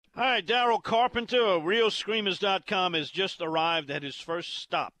All right, Daryl Carpenter of RealScreamers.com has just arrived at his first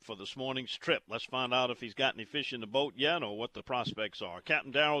stop for this morning's trip. Let's find out if he's got any fish in the boat yet or what the prospects are.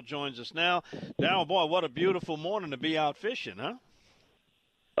 Captain Daryl joins us now. Daryl, boy, what a beautiful morning to be out fishing, huh?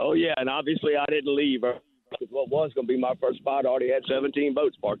 Oh, yeah, and obviously I didn't leave. What was going to be my first spot already had 17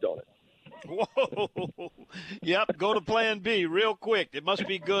 boats parked on it. Whoa. Yep, go to plan B real quick. It must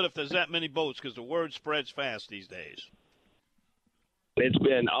be good if there's that many boats because the word spreads fast these days. It's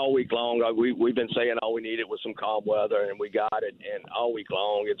been all week long. We've been saying all we needed was some calm weather, and we got it. And all week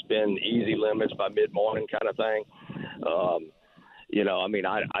long, it's been easy limits by mid-morning kind of thing. I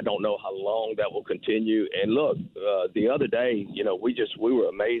don't know how long that will continue. And look, the other day, we were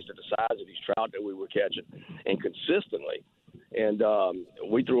amazed at the size of these trout that we were catching, and consistently. And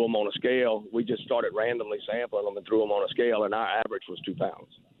we threw them on a scale. We just started randomly sampling them and threw them on a scale, and our average was 2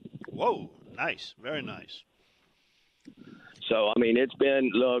 pounds. Whoa, nice, very nice. So, it's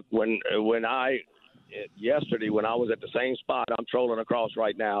been, look, yesterday when I was at the same spot I'm trolling across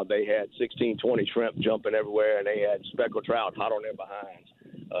right now, they had 16, 20 shrimp jumping everywhere, and they had speckled trout hot on their behinds.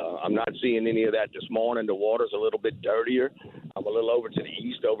 I'm not seeing any of that this morning. The water's a little bit dirtier. I'm a little over to the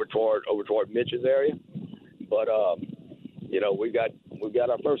east, over toward Mitch's area. But, we've got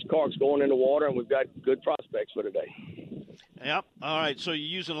our first carks going in the water, and we've got good prospects for today. Yep. All right, so you're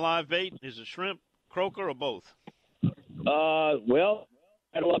using live bait. Is it shrimp, croaker, or both?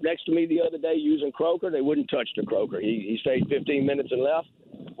 Paddle up next to me the other day using croaker. They wouldn't touch the croaker. He stayed 15 minutes and left.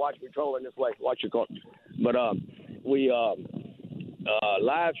 Watch me trolling this way. Watch your car. But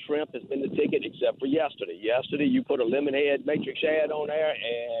live shrimp has been the ticket except for yesterday. Yesterday you put a lemon head matrix shad on there,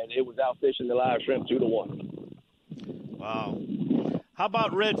 and it was out fishing the live shrimp 2-1. Wow. How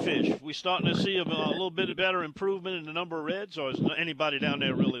about redfish? We starting to see a little bit better improvement in the number of reds, or is anybody down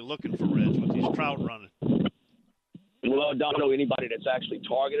there really looking for reds with these trout running? Well, I don't know anybody that's actually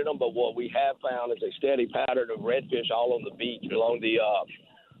targeted them, but what we have found is a steady pattern of redfish all on the beach, along the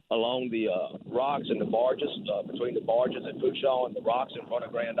rocks and the barges, between the barges at Pushaw and the rocks in front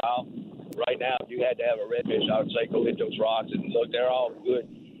of Grand Isle. Right now, if you had to have a redfish, I would say go hit those rocks. And look, they're all good,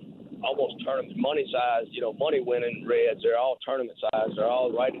 almost tournament money-sized, money-winning reds. They're all tournament size. They're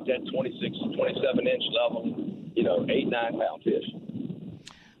all right at that 26, 27-inch level, 8, 9 pound fish.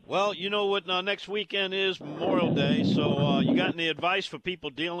 Well, you know what next weekend is, Memorial Day, so you got any advice for people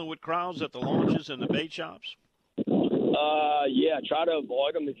dealing with crowds at the launches and the bait shops? Yeah, try to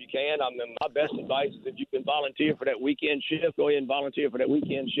avoid them if you can. My best advice is if you can volunteer for that weekend shift, go ahead and volunteer for that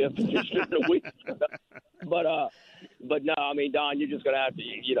weekend shift during the week. But no, Don, you're just going to have to,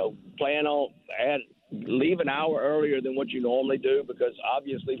 plan on leave an hour earlier than what you normally do because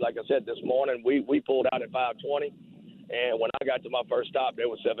obviously, like I said, this morning we pulled out at 5:20. And when I got to my first stop, there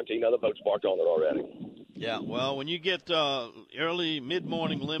were 17 other boats parked on it already. Yeah, well, when you get early,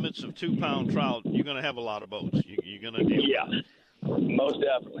 mid-morning limits of 2-pound trout, you're going to have a lot of boats. You're going to deal with it. Most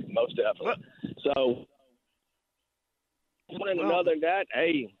definitely. Well, so, one and another than that,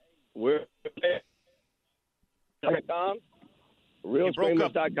 hey, we're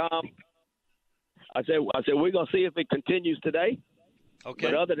RealScreamers.com. I said we're going to see if it continues today. Okay.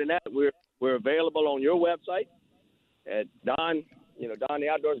 But other than that, we're available on your website at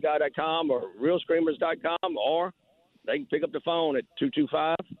DonTheOutdoorsGuy.com or RealScreamers.com, or they can pick up the phone at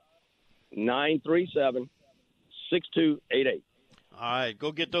 225-937-6288. All right,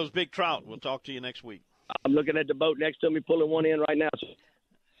 go get those big trout. We'll talk to you next week. I'm looking at the boat next to me, pulling one in right now.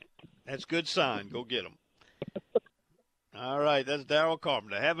 That's a good sign. Go get them. All right, that's Daryl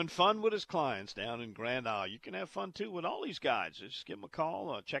Carpenter having fun with his clients down in Grand Isle. You can have fun, too, with all these guys. Just give them a call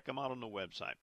or check them out on the website.